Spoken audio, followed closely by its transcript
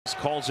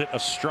calls it a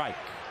strike.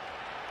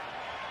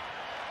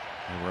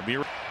 And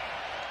Ramirez.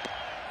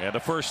 And the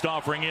first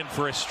offering in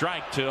for a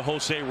strike to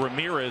Jose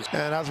Ramirez.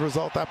 And as a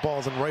result, that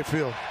ball's in right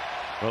field.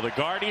 Well, the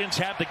Guardians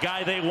have the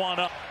guy they want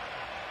up.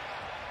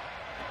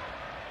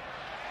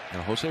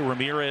 Now Jose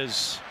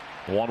Ramirez,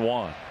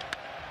 1-1.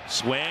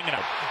 Swing,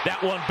 and that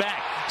one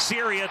back.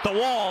 Siri at the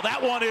wall.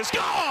 That one is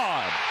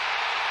gone.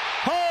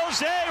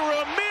 Jose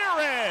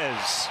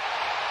Ramirez.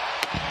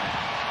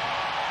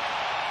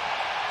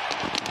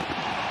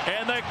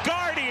 And the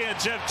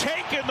Guardians have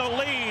taken the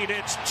lead.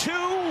 It's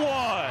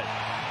 2-1.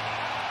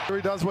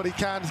 He does what he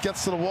can,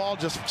 gets to the wall,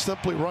 just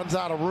simply runs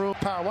out of room.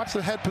 Power. Watch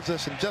the head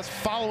position, just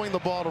following the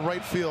ball to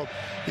right field.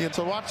 And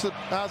so watch it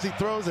as he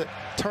throws it,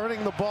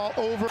 turning the ball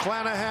over.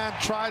 Clanahan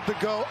tried to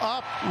go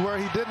up where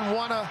he didn't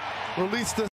want to release the